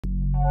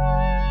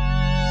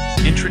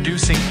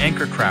Introducing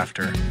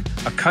AnchorCrafter,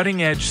 a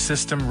cutting-edge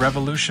system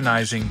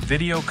revolutionizing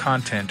video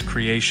content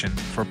creation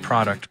for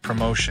product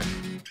promotion.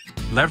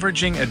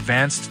 Leveraging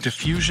advanced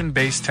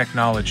diffusion-based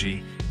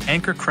technology,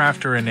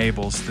 AnchorCrafter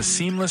enables the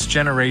seamless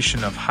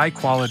generation of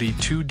high-quality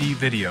 2D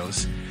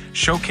videos,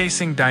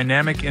 showcasing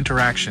dynamic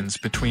interactions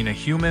between a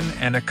human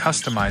and a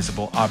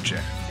customizable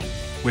object.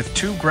 With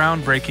two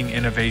groundbreaking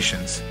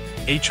innovations,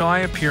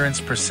 HOI-appearance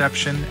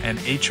perception and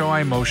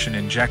HOI-motion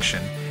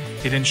injection,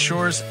 it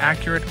ensures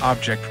accurate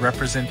object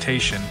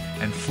representation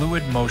and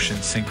fluid motion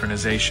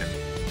synchronization.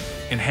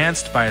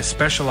 Enhanced by a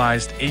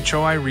specialized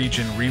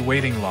HOI-region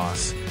reweighting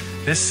loss,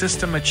 this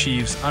system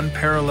achieves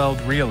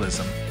unparalleled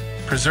realism,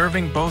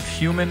 preserving both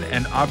human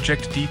and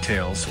object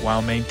details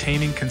while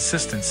maintaining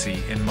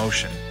consistency in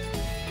motion.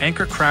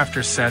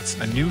 AnchorCrafter sets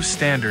a new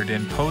standard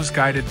in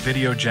pose-guided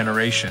video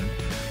generation,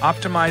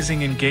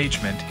 optimizing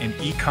engagement in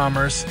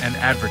e-commerce and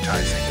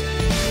advertising.